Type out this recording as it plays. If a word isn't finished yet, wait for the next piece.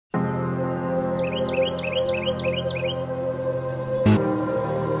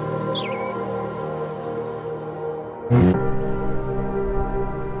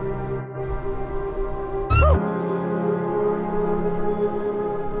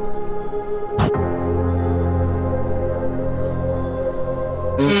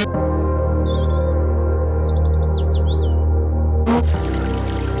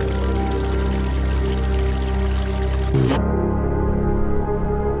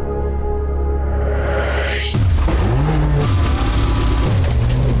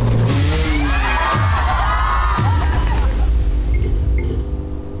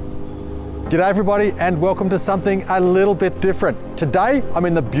G'day everybody, and welcome to something a little bit different. Today I'm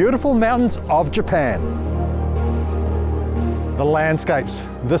in the beautiful mountains of Japan. The landscapes,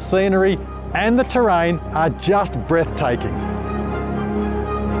 the scenery and the terrain are just breathtaking.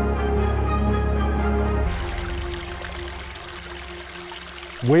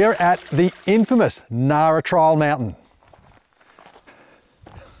 We are at the infamous Nara Trial Mountain.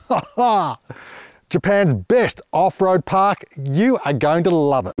 Japan's best off-road park. You are going to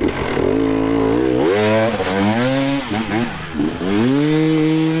love it.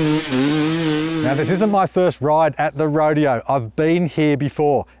 Now this isn't my first ride at the rodeo. I've been here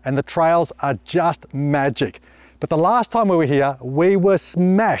before and the trails are just magic. But the last time we were here, we were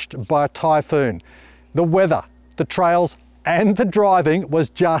smashed by a typhoon. The weather, the trails and the driving was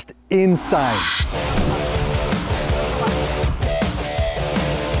just insane.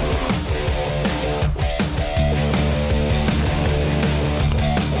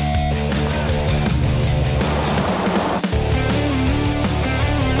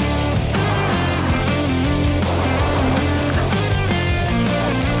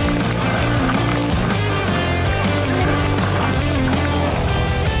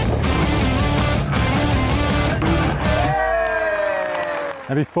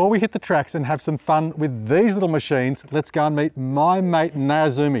 Now before we hit the tracks and have some fun with these little machines, let's go and meet my mate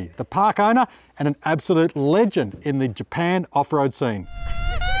Naozumi, the park owner and an absolute legend in the Japan off-road scene.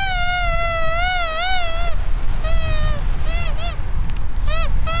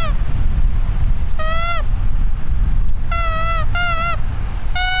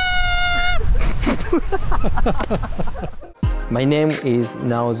 My name is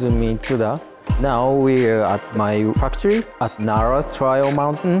Naozumi Tsuda. Now we're at my factory at Nara Trial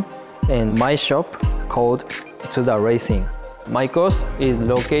Mountain and my shop called Tsuda Racing. My course is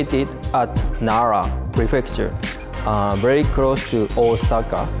located at Nara Prefecture, very close to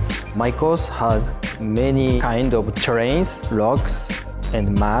Osaka. My course has many kind of terrains, rocks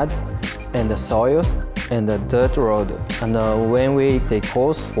and mud and the soils and the dirt road. And when we take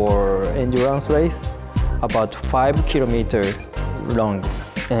course for endurance race, about 5 kilometers long.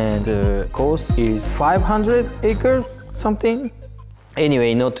 And the course is 500 acres, something.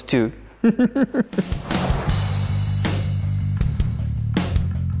 Anyway, not 2.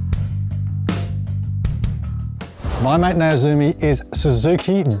 My mate Naozumi is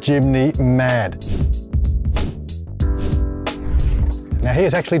Suzuki Jimny mad. Now he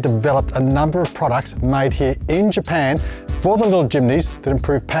has actually developed a number of products made here in Japan for the little Jimneys that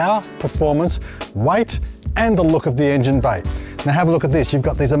improve power, performance, weight, and the look of the engine bay. Now have a look at this. You've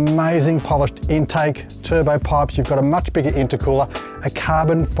got these amazing polished intake, turbo pipes, you've got a much bigger intercooler, a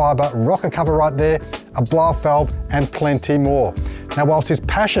carbon fibre rocker cover right there, a blow-off valve, and plenty more. Now whilst his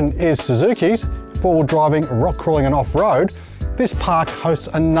passion is Suzuki's, four-wheel driving, rock crawling and off-road, this park hosts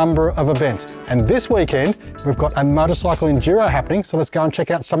a number of events. And this weekend, we've got a motorcycle enduro happening, so let's go and check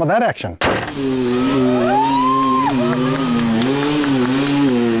out some of that action.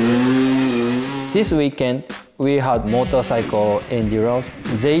 This weekend, we had motorcycle enduros.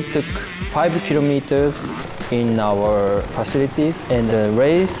 They took 5 kilometers in our facilities, and the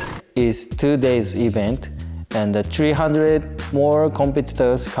race is 2 days event, and 300 more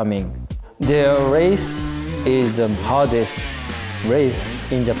competitors coming. Their race is the hardest race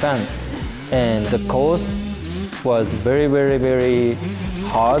in Japan, and the course was very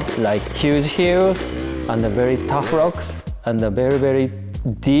hard, like huge hills and very tough rocks and very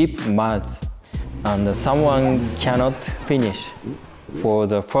deep muds. And someone cannot finish for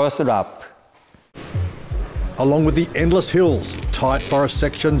the first lap. Along with the endless hills, tight forest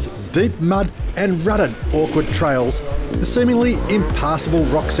sections, deep mud and rutted, awkward trails, the seemingly impassable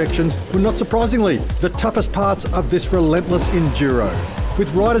rock sections were not surprisingly the toughest parts of this relentless enduro.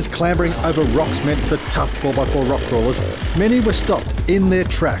 With riders clambering over rocks meant for tough 4x4 rock crawlers, many were stopped in their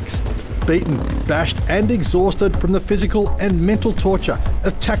tracks, beaten, bashed and exhausted from the physical and mental torture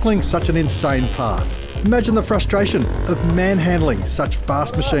of tackling such an insane path. Imagine the frustration of manhandling such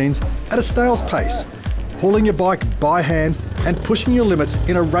fast machines at a snail's pace, hauling your bike by hand and pushing your limits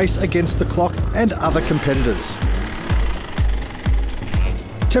in a race against the clock and other competitors.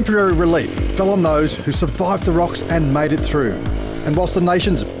 Temporary relief fell on those who survived the rocks and made it through. And whilst the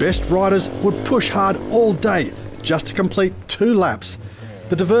nation's best riders would push hard all day just to complete 2 laps,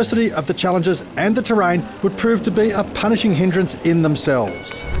 the diversity of the challenges and the terrain would prove to be a punishing hindrance in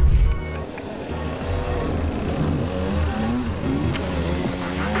themselves.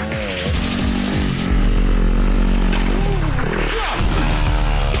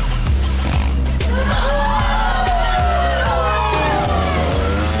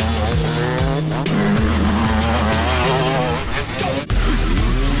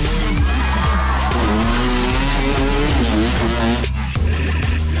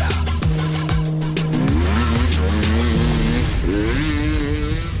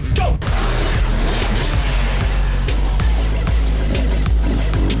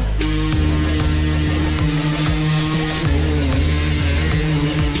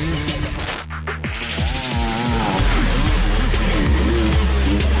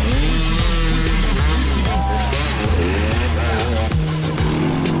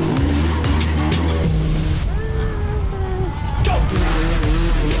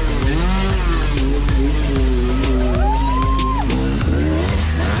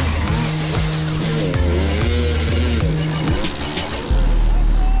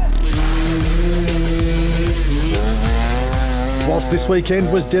 Whilst this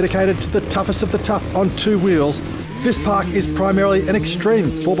weekend was dedicated to the toughest of the tough on 2 wheels, this park is primarily an extreme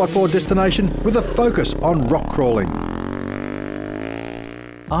 4x4 destination with a focus on rock crawling.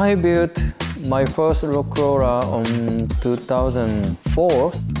 I built my first rock crawler on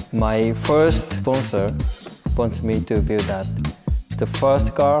 2004. My first sponsor wants me to build that. The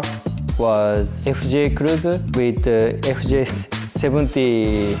first car was FJ Cruiser with the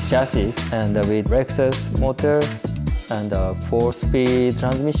FJ70 chassis and with Lexus motor and a 4-speed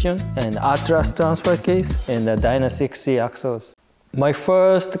transmission and Atlas transfer case and the Dyna 60 axles. My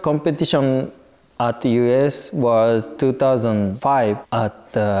first competition at the US was 2005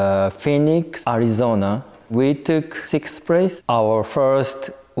 at Phoenix, Arizona. We took 6th place, our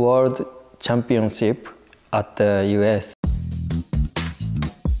first world championship at the US.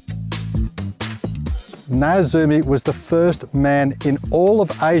 Naozumi was the first man in all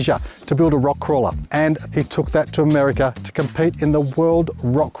of Asia to build a rock crawler, and he took that to America to compete in the World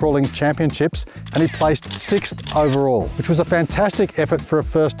Rock Crawling Championships, and he placed 6th overall, which was a fantastic effort for a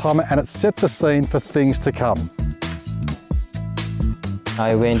first-timer, and it set the scene for things to come.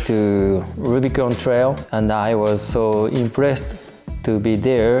 I went to Rubicon Trail and I was so impressed to be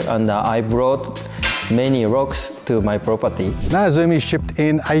there, and I brought many rocks to my property. Naozumi shipped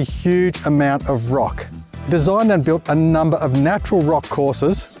in a huge amount of rock. He designed and built a number of natural rock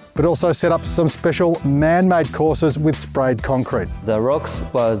courses, but also set up some special man-made courses with sprayed concrete. The rocks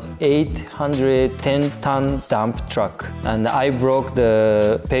was 810-ton dump truck, and I broke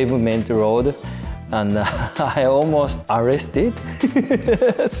the pavement road, and I almost arrested,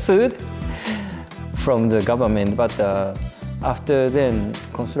 sued from the government. But after then,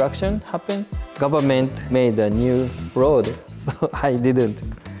 construction happened. Government made a new road, so I didn't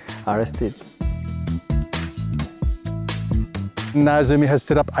arrested. Naozumi has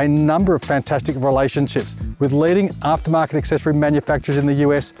set up a number of fantastic relationships with leading aftermarket accessory manufacturers in the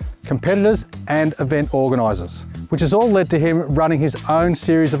US, competitors and event organisers, which has all led to him running his own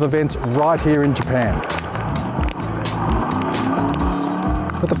series of events right here in Japan.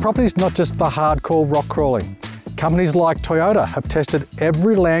 But the property's not just for hardcore rock crawling. Companies like Toyota have tested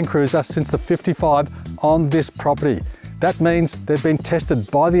every Land Cruiser since the 55 on this property. That means they've been tested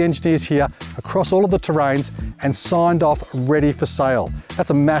by the engineers here across all of the terrains and signed off ready for sale. That's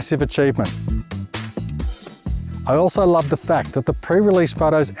a massive achievement. I also love the fact that the pre-release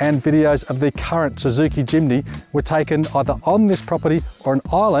photos and videos of the current Suzuki Jimny were taken either on this property or an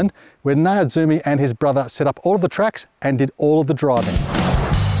island where Naozumi and his brother set up all of the tracks and did all of the driving.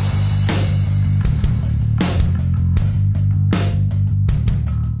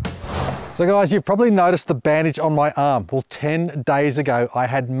 So guys, you've probably noticed the bandage on my arm. Well, 10 days ago, I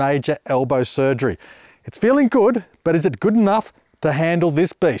had major elbow surgery. It's feeling good, but is it good enough to handle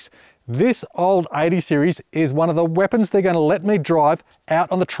this beast? This old 80 series is one of the weapons they're going to let me drive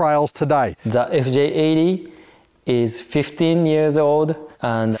out on the trails today. The FJ80 is 15 years old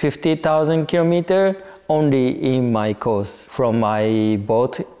and 50,000 kilometers only in my course from my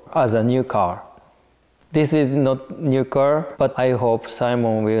boat as a new car. This is not new car, but I hope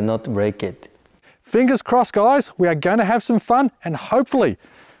Simon will not break it. Fingers crossed, guys. We are going to have some fun and hopefully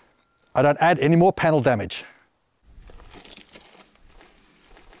I don't add any more panel damage.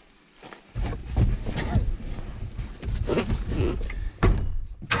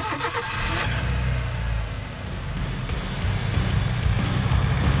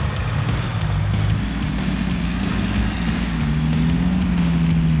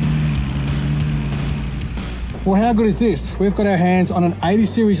 Well, how good is this? We've got our hands on an 80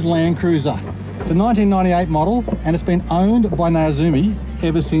 series Land Cruiser. It's a 1998 model and it's been owned by Naozumi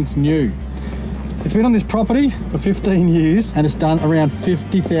ever since new. It's been on this property for 15 years and it's done around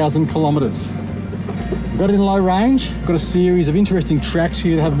 50,000 kilometers. We've got it in low range, we've got a series of interesting tracks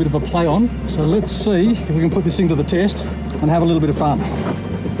here to have a bit of a play on. So let's see if we can put this thing to the test and have a little bit of fun.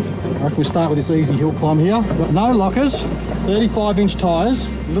 I reckon we start with this easy hill climb here. We've got no lockers, 35-inch tyres, a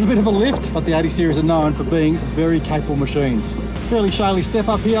little bit of a lift, but the 80 series are known for being very capable machines. Fairly shaly step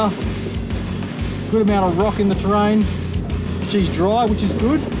up here, good amount of rock in the terrain. She's dry, which is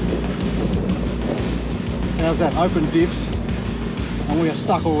good. How's that? Open diffs, and we are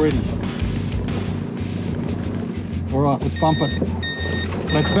stuck already. All right, let's bump it.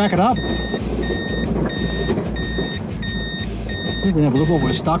 Let's back it up. See if we can have a look at what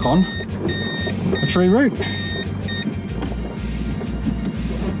we're stuck on. A tree root.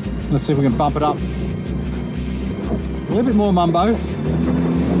 Let's see if we can bump it up. A little bit more mumbo.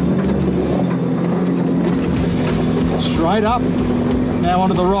 Straight up. Now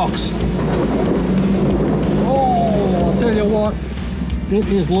onto the rocks. Oh, I'll tell you what, it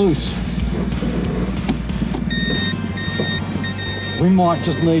is loose. We might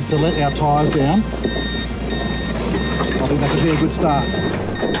just need to let our tyres down. I think that could be a good start.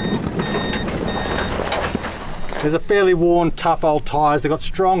 There's a fairly worn, tough old tyres. They've got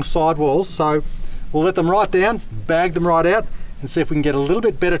strong sidewalls, so we'll let them right down, bag them right out, and see if we can get a little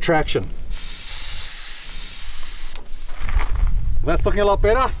bit better traction. That's looking a lot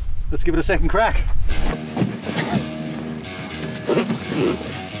better. Let's give it a second crack.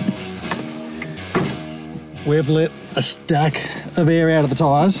 We've let a stack of air out of the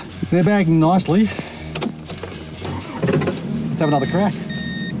tyres. They're bagging nicely. Let's have another crack.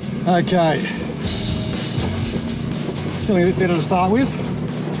 Okay. Feeling a bit better to start with.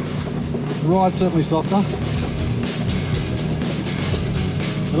 The ride's certainly softer.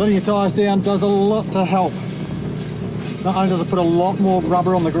 But letting your tyres down does a lot to help. Not only does it put a lot more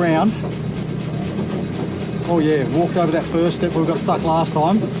rubber on the ground. Oh yeah, walked over that first step where we got stuck last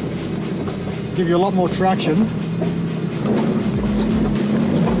time. Give you a lot more traction.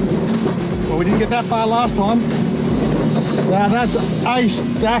 Well, we didn't get that far last time. Now that's a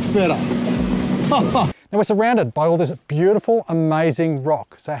stack better. Now we're surrounded by all this beautiful, amazing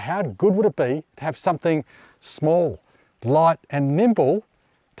rock. So how good would it be to have something small, light and nimble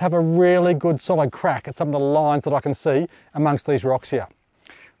to have a really good solid crack at some of the lines that I can see amongst these rocks here?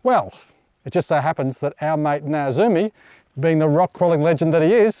 Well, it just so happens that our mate Naozumi, being the rock crawling legend that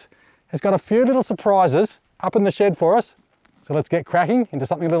he is, has got a few little surprises up in the shed for us. So let's get cracking into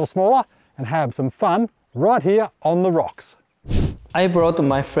something a little smaller and have some fun right here on the rocks. I brought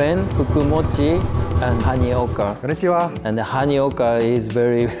my friend Fukumochi and Hanioka. Konnichiwa. And Hanioka is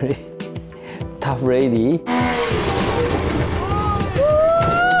very, very tough lady.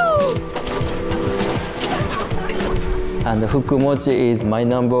 And Fukumochi is my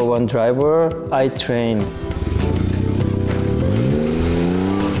 #1 driver. I train.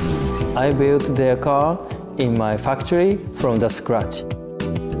 I built their car in my factory from the scratch.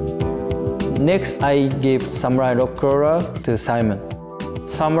 Next, I give Samurai Rock Crawler to Simon.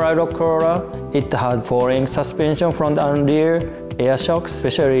 Samurai Rock Crawler, it had 4-ring suspension front and rear, air shocks,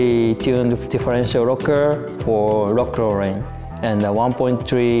 specially tuned differential rocker for rock crawling, and a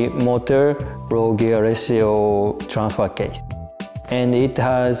 1.3 motor low gear ratio transfer case. And it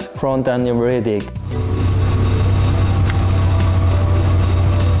has front and rear dig.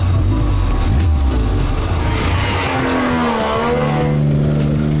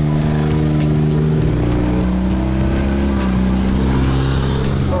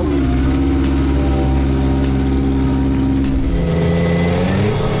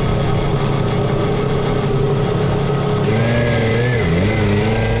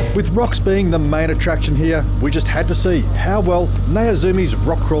 With rocks being the main attraction here, we just had to see how well Naozumi's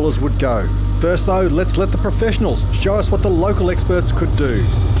rock crawlers would go. First though, let's let the professionals show us what the local experts could do.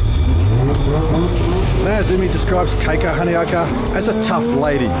 Naozumi describes Keiko Hanioka as a tough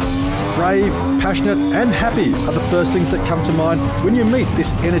lady. Brave, passionate and happy are the first things that come to mind when you meet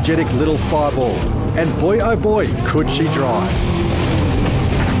this energetic little fireball. And boy oh boy, could she drive.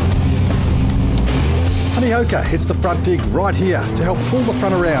 Hanioka hits the front dig right here to help pull the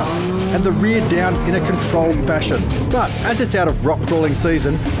front around and the rear down in a controlled fashion. But as it's out of rock crawling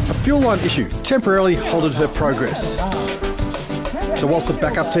season, a fuel line issue temporarily halted her progress. So whilst the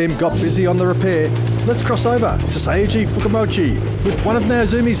backup team got busy on the repair, let's cross over to Seiji Fukumochi with one of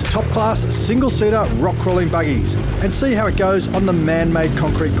Naozumi's top-class single-seater rock crawling buggies and see how it goes on the man-made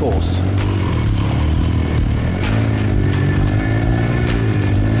concrete course.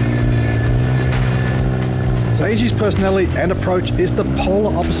 Seiji's personality and approach is the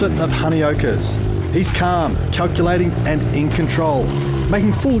polar opposite of Hanioka's. He's calm, calculating and in control,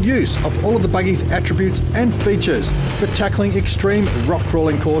 making full use of all of the buggy's attributes and features for tackling extreme rock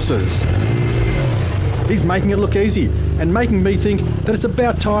crawling courses. He's making it look easy and making me think that it's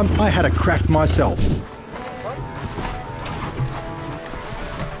about time I had a crack myself.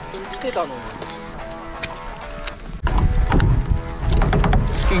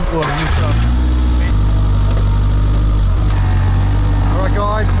 Alright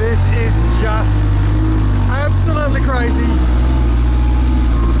guys, this is just absolutely crazy.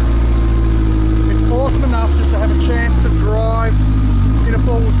 It's awesome enough just to have a chance to drive in a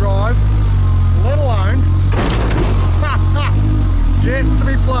four-wheel drive, let alone get to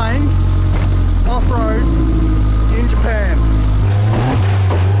be playing off-road in Japan.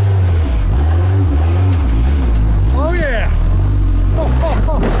 Oh yeah!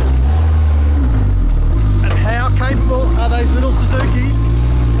 And how capable are those little Suzukis?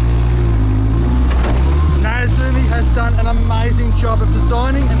 Naozumi has done an amazing job of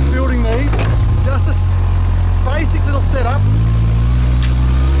designing and building these. Just a basic little setup.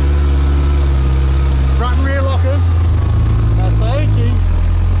 Front and rear lockers. Now Seiji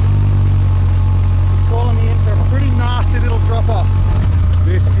is calling me in for a pretty nasty little drop off.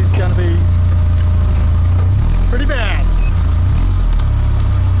 This is going to be pretty bad.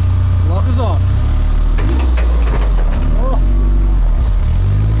 Lockers on. Oh.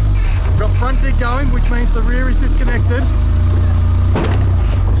 Got front dig going, which means the rear is disconnected.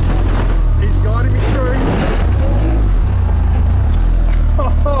 He's guiding me through.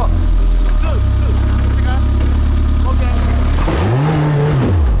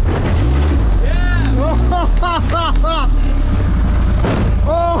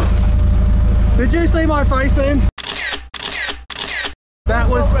 Oh, did you see my face then? That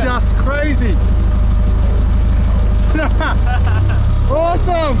was just crazy.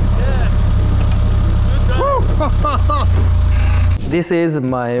 Awesome. This is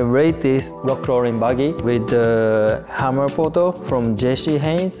my latest rock crawling buggy with the hammer photo from JC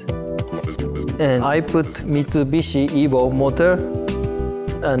Haynes. And I put Mitsubishi Evo motor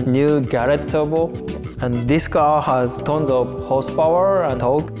and new Garrett turbo. And this car has tons of horsepower and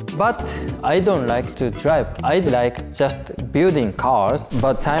torque. But I don't like to drive. I like just building cars.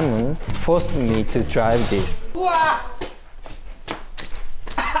 But Simon forced me to drive this.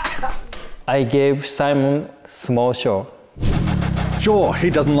 I gave Simon small show. Sure, he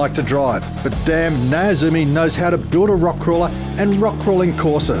doesn't like to drive, but damn, Naozumi knows how to build a rock crawler and rock crawling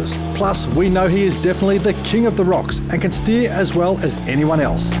courses. Plus, we know he is definitely the king of the rocks and can steer as well as anyone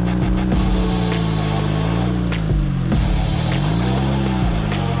else.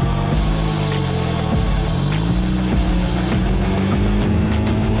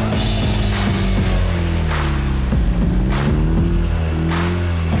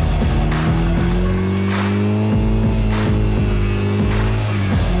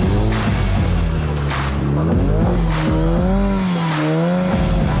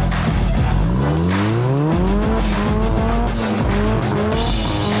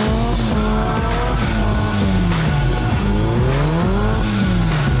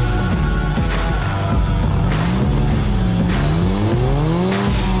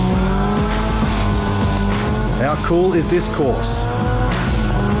 How cool is this course?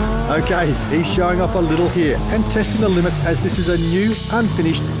 Okay, he's showing off a little here and testing the limits as this is a new,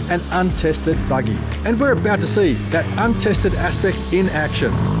 unfinished and untested buggy. And we're about to see that untested aspect in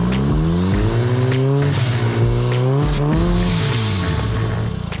action.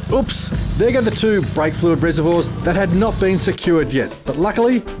 Oops, there go the two brake fluid reservoirs that had not been secured yet, but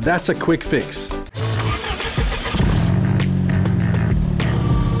luckily that's a quick fix.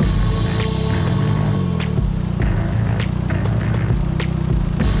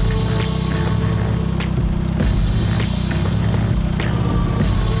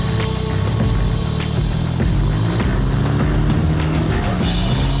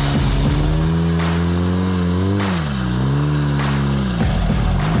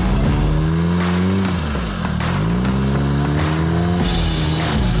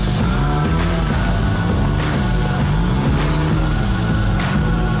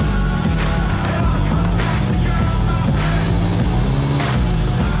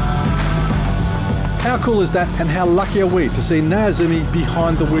 How cool is that, and how lucky are we to see Naozumi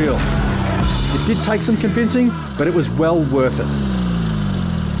behind the wheel? It did take some convincing, but it was well worth it.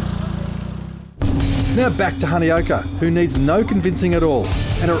 Now back to Hanioka, who needs no convincing at all,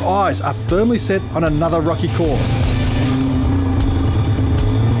 and her eyes are firmly set on another rocky course.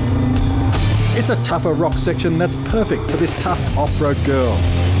 It's a tougher rock section that's perfect for this tough off-road girl.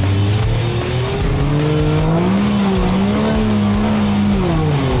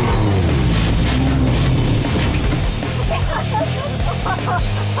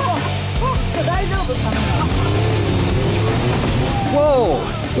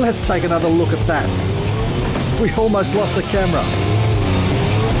 Let's take another look at that. We almost lost the camera.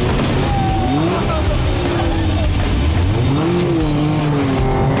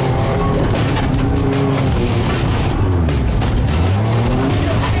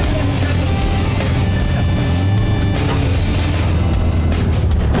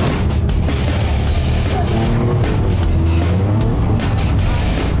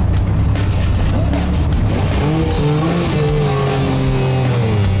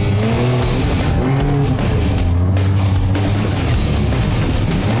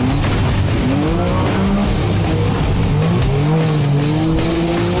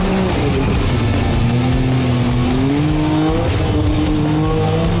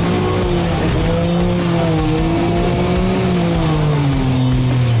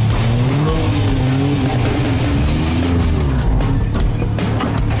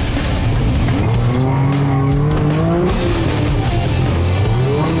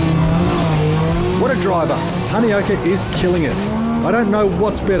 Driver, Hanyoka is killing it. I don't know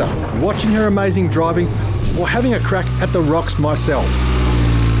what's better, watching her amazing driving or having a crack at the rocks myself.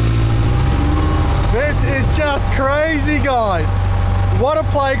 This is just crazy, guys. What a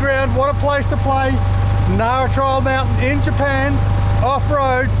playground, what a place to play. Nara Trial Mountain in Japan,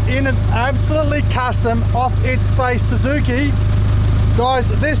 off-road in an absolutely custom off-its-face Suzuki. Guys,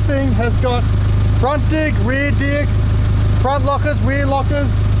 this thing has got front dig, rear dig, front lockers, rear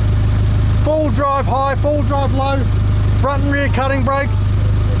lockers, full drive high, full drive low, front and rear cutting brakes,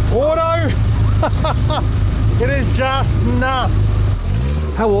 auto. It is just nuts.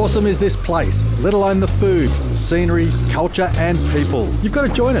 How awesome is this place, let alone the food, scenery, culture and people. You've got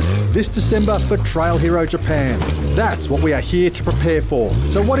to join us this December for Trail Hero Japan. That's what we are here to prepare for.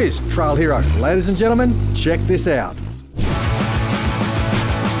 So what is Trail Hero? Ladies and gentlemen, check this out.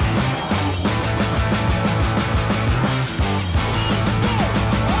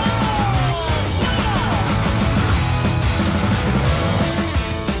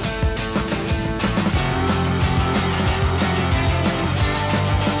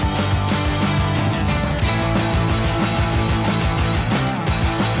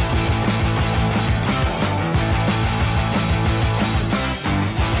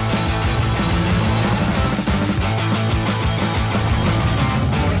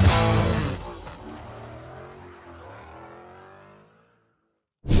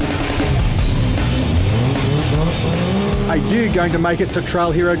 Are you going to make it to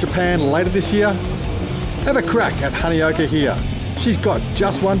Trail Hero Japan later this year? Have a crack at Hanyoka here. She's got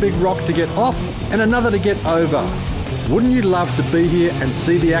just one big rock to get off and another to get over. Wouldn't you love to be here and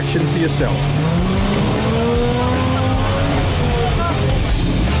see the action for yourself?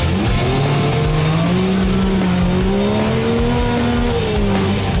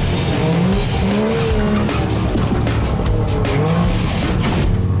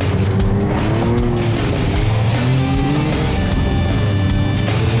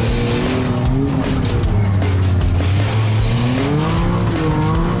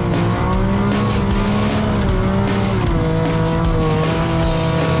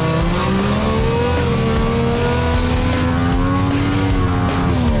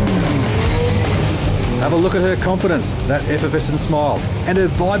 Have a look at her confidence, that effervescent smile, and her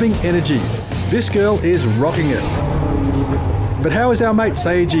vibing energy. This girl is rocking it. But how is our mate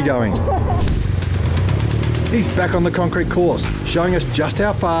Seiji going? He's back on the concrete course, showing us just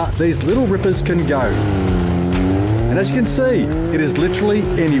how far these little rippers can go. And as you can see, it is literally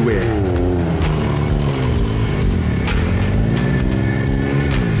anywhere.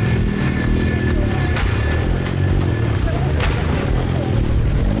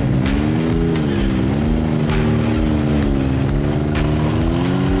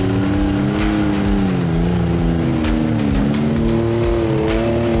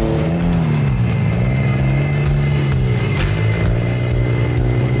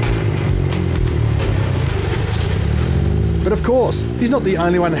 But of course, he's not the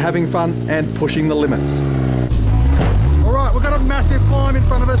only one having fun and pushing the limits. All right, we've got a massive climb in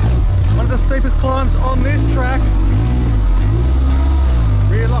front of us. One of the steepest climbs on this track.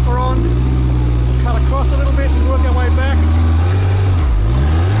 Rear locker on, cut across a little bit and work our way back.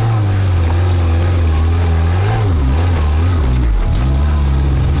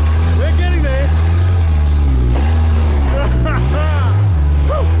 We're getting there.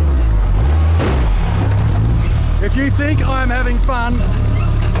 If you think I'm having fun,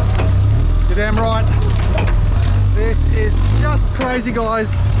 you're damn right. This is just crazy,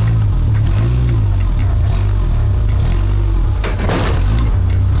 guys.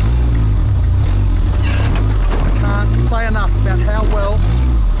 I can't say enough about how well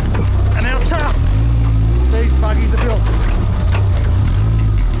and how tough these buggies are built.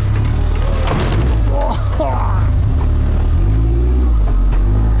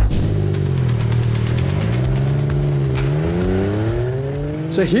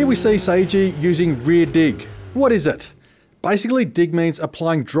 So here we see Seiji using rear dig. What is it? Basically, dig means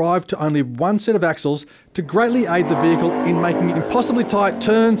applying drive to only one set of axles to greatly aid the vehicle in making impossibly tight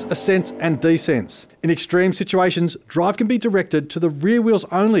turns, ascents and descents. In extreme situations, drive can be directed to the rear wheels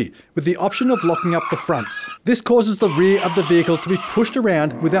only, with the option of locking up the fronts. This causes the rear of the vehicle to be pushed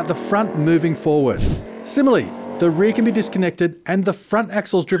around without the front moving forward. Similarly, the rear can be disconnected and the front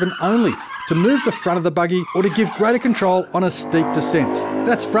axles driven only to move the front of the buggy or to give greater control on a steep descent.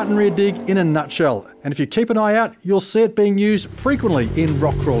 That's front and rear dig in a nutshell. And if you keep an eye out, you'll see it being used frequently in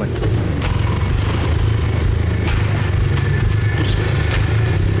rock crawling.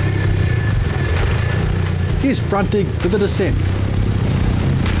 Here's front dig for the descent,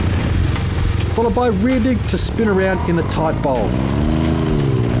 followed by rear dig to spin around in the tight bowl.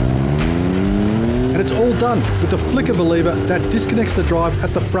 And it's all done with the flick of a lever that disconnects the drive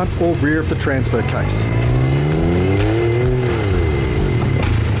at the front or rear of the transfer case.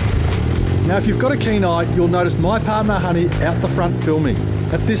 Now if you've got a keen eye, you'll notice my partner Honey out the front filming.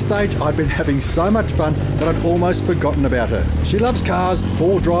 At this stage, I've been having so much fun that I'd almost forgotten about her. She loves cars,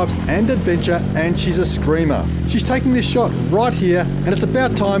 four drives and adventure, and she's a screamer. She's taking this shot right here, and it's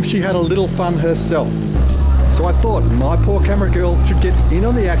about time she had a little fun herself. So I thought my poor camera girl should get in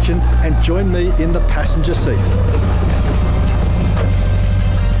on the action and join me in the passenger seat.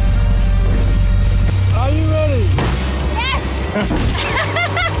 Are you ready? Yes!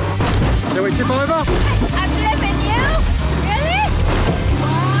 Shall we tip over? I'm flipping you! Really?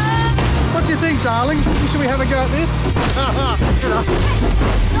 What do you think, darling? Should we have a go at this?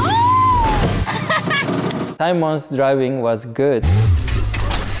 No! Simon's driving was good.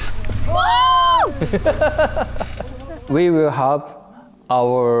 We will have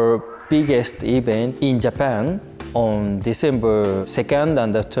our biggest event in Japan on December 2nd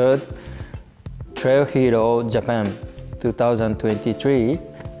and the 3rd, Trail Hero Japan 2023.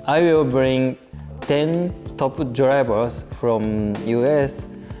 I will bring 10 top drivers from US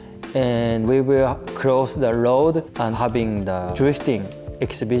and we will cross the road and having the drifting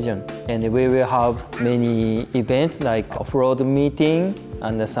exhibition. And we will have many events like off-road meeting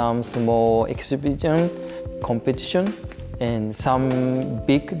and some small exhibition, competition, and some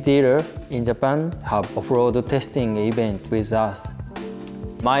big dealer in Japan have off-road testing event with us.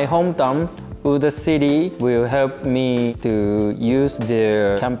 My hometown, Uda City, will help me to use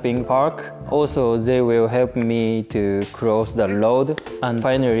their camping park. Also, they will help me to cross the road. And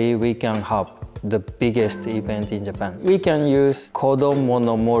finally, we can have the biggest event in Japan. We can use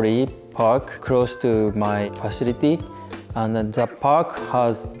Kodomonomori Park close to my facility. And the park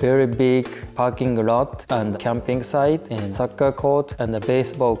has very big parking lot and camping site and soccer court and a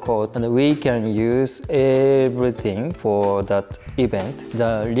baseball court. And we can use everything for that event.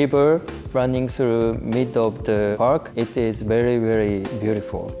 The river running through mid of the park, it is very, very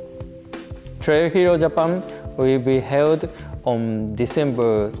beautiful. Trail Hero Japan will be held on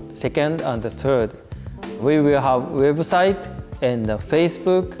December 2nd and 3rd. We will have website and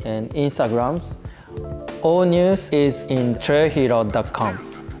Facebook and Instagrams. All news is in trailhero.com.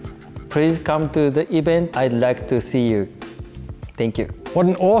 Please come to the event. I'd like to see you. Thank you. What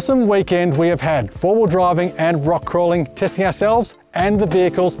an awesome weekend we have had. Four-wheel driving and rock crawling, testing ourselves and the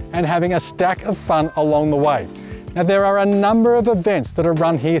vehicles and having a stack of fun along the way. Now there are a number of events that are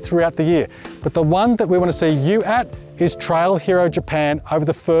run here throughout the year, but the one that we want to see you at is Trail Hero Japan over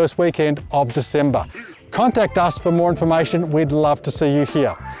the first weekend of December. Contact us for more information. We'd love to see you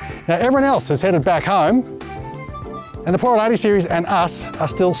here. Now everyone else has headed back home and the Poor 80 series and us are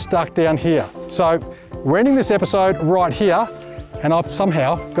still stuck down here. So we're ending this episode right here and I've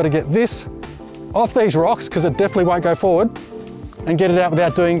somehow got to get this off these rocks because it definitely won't go forward and get it out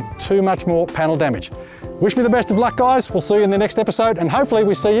without doing too much more panel damage. Wish me the best of luck, guys. We'll see you in the next episode and hopefully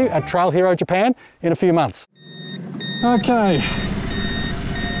we see you at Trail Hero Japan in a few months. Okay.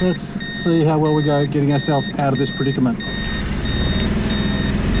 Let's see how well we go getting ourselves out of this predicament.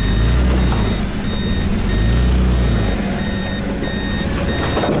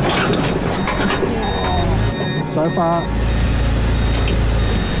 So far,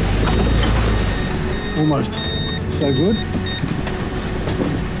 almost so good.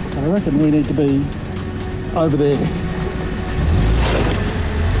 I reckon we need to be over there.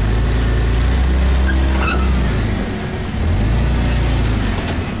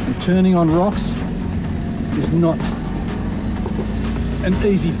 Turning on rocks is not an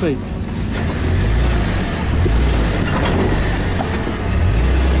easy feat.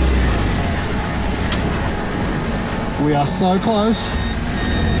 We are so close.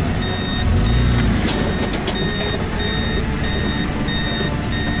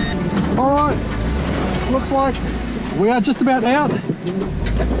 All right, looks like we are just about out.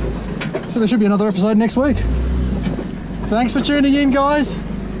 So there should be another episode next week. Thanks for tuning in, guys.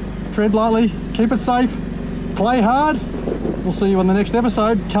 Tread lightly, keep it safe, play hard. We'll see you on the next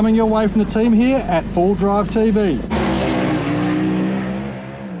episode, coming your way from the team here at Full Drive TV.